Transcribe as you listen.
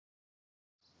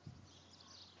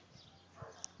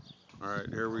Alright,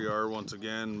 here we are once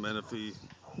again, Menifee,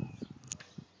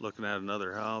 looking at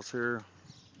another house here.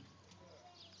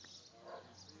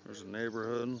 There's a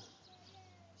neighborhood.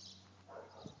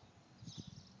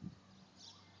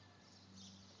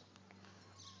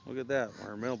 Look at that,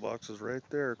 our mailbox is right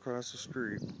there across the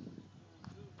street.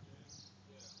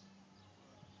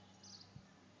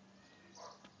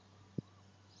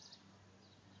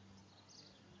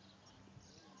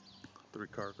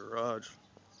 Three-car garage.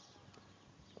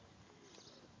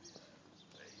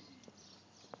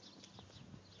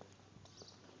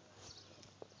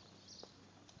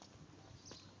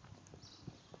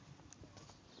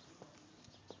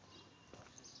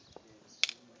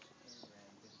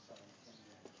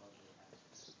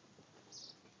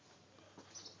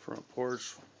 Front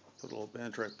porch, put a little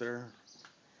bench right there.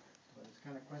 But it's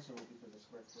kind of questionable because of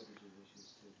square footage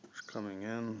issues too. Just coming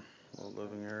in, little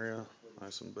living area,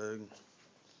 nice and big.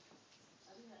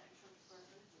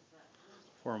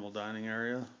 Formal dining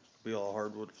area, be all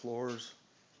hardwood floors.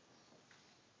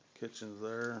 Kitchen's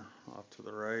there, off to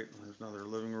the right. There's another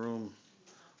living room,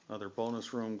 another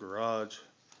bonus room, garage,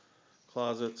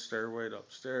 closet, stairway to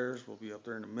upstairs. We'll be up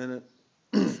there in a minute.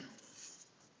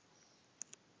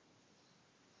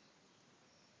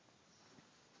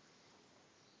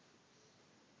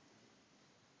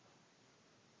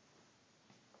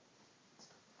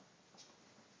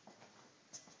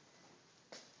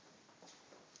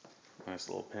 Nice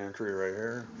little pantry right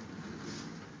here.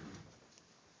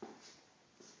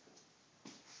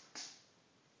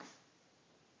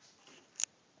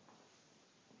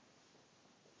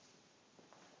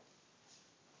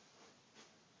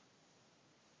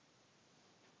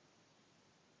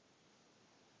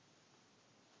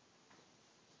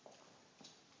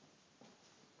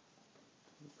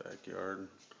 Backyard.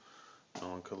 No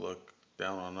one could look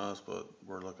down on us, but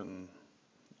we're looking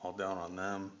all down on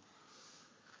them.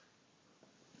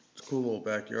 It's a cool little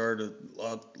backyard,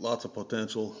 lots of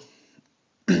potential.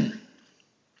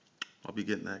 I'll be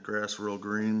getting that grass real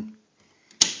green.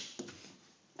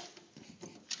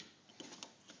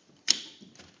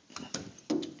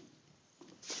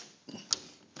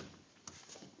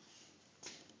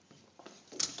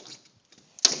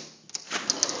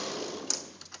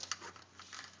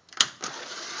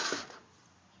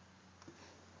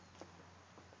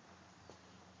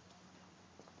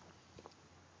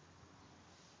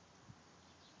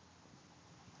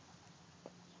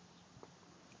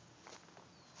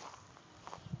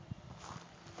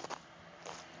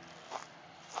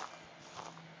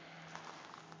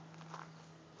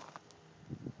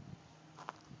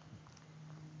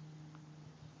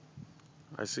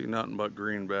 I see nothing but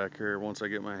green back here once I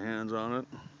get my hands on it.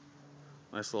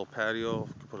 Nice little patio,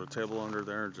 put a table under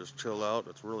there and just chill out.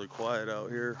 It's really quiet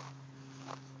out here.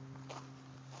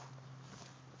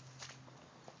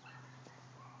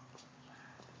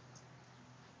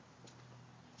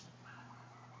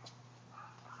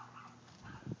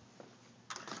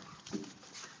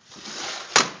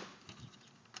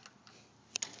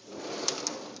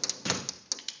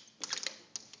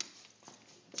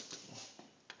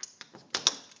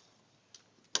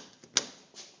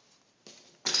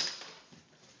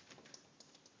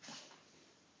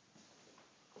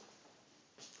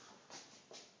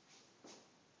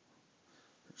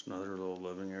 There's another little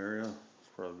living area. It's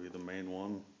probably the main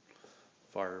one.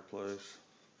 Fireplace.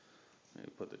 Maybe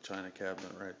put the china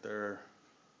cabinet right there.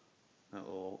 That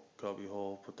little cubby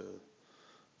hole. Put the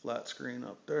flat screen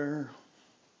up there.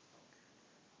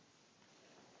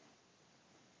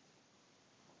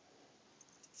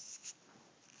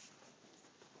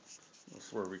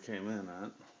 That's where we came in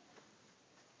at.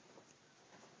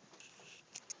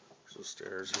 There's the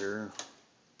stairs here.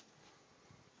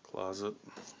 Closet.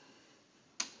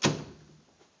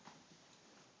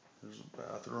 There's a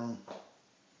bathroom.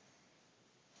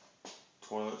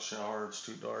 Toilet, shower, it's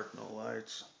too dark, no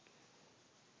lights.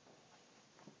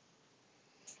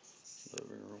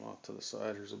 Living room off to the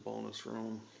side, here's a bonus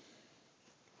room.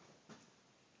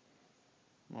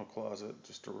 No closet,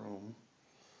 just a room.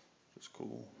 Just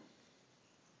cool.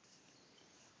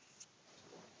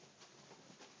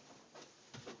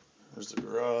 There's the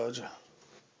garage.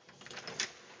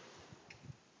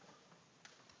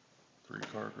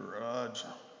 Three-car garage.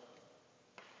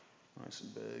 Nice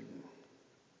and big.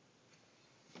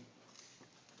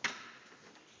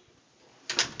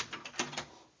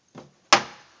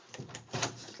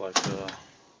 It's like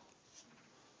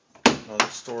another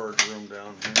storage room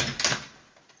down here.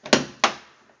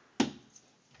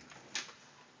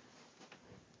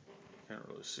 Can't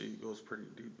really see, it goes pretty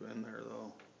deep in there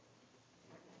though.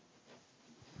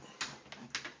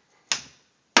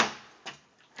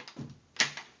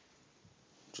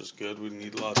 which is good. We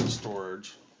need lots of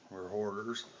storage. We're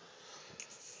hoarders.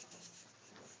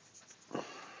 We'll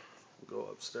go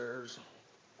upstairs.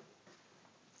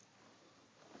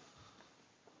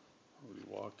 We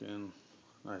walk in,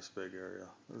 nice big area.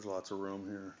 There's lots of room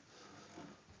here.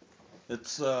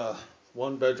 It's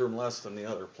one bedroom less than the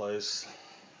other place,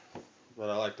 but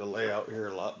I like the layout here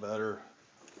a lot better.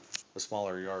 The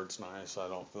smaller yard's nice. I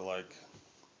don't feel like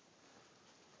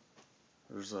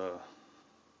there's a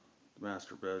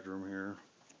master bedroom here.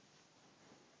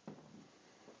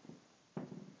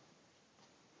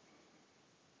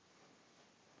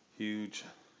 Huge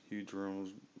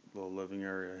rooms, little living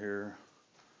area here.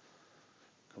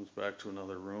 Comes back to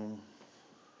another room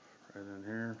right in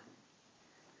here.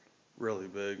 Really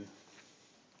big.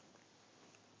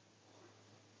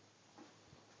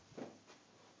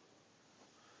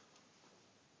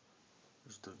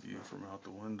 There's the view from out the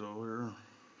window here.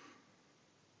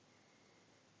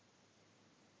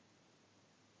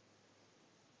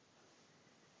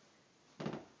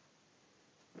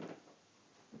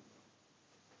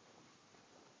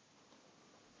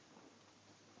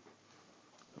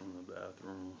 In the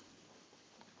bathroom.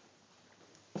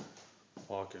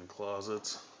 Walk-in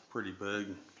closets, pretty big.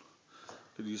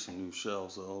 Could use some new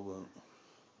shelves though,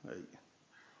 but hey.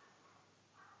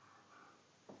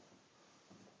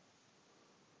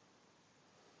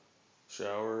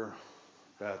 Shower,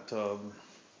 bathtub.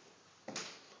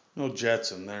 No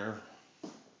jets in there.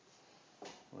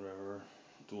 Whatever.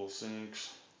 Dual sinks.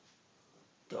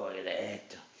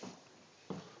 Toilet.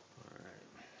 Alright.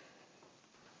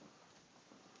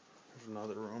 There's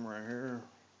another room right here.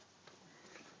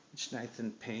 It's nice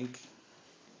and pink.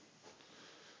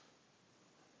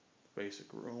 Basic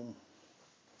room.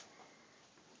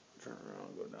 Turn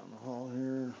around, go down the hall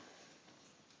here.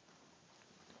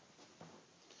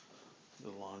 The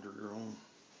laundry room.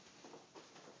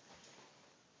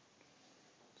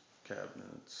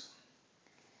 Cabinets.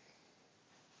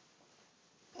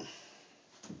 Got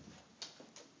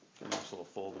a nice little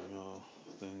folding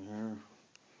thing here.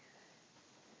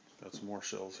 Got some more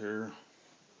shelves here.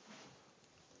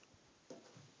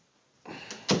 To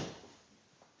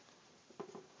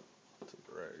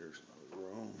the right, here's another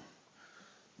room.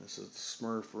 This is the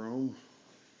Smurf room.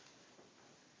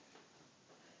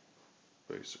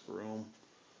 Basic room.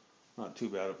 Not too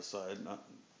bad of a size.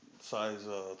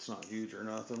 It's not huge or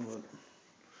nothing, but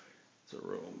it's a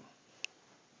room.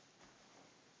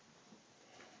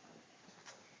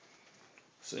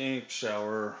 Sink,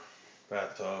 shower,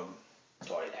 bathtub,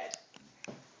 toilet.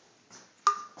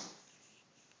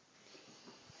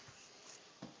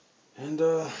 And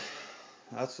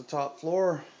that's the top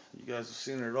floor. You guys have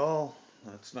seen it all.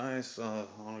 That's nice. I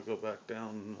want to go back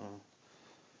down.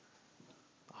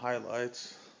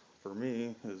 Highlights for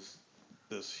me is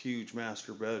this huge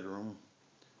master bedroom.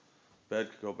 Bed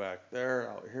could go back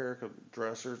there. Out here,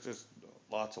 dressers, just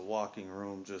lots of walking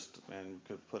room. And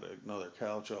could put another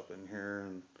couch up in here.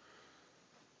 And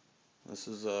this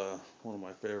is one of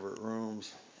my favorite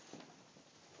rooms.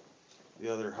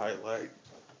 The other highlight,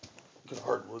 could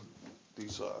hardwood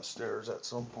these stairs at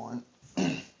some point.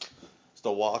 It's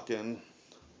the walk-in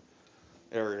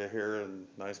area here, and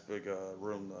nice big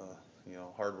room.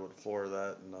 Hardwood floor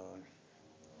that, and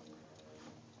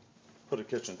put a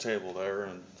kitchen table there.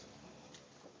 And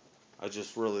I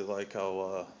just really like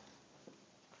how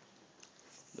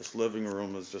this living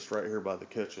room is just right here by the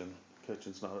kitchen.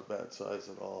 Kitchen's not a bad size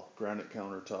at all. Granite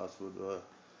countertops would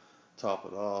top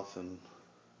it off, and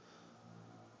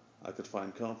I could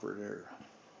find comfort here.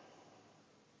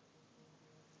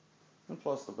 And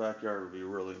plus the backyard would be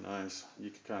really nice.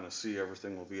 You could kind of see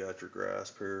everything will be at your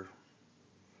grasp here.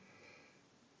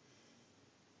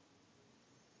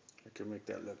 I can make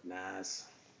that look nice.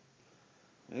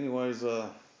 Anyways,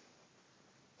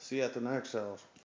 see you at the next house.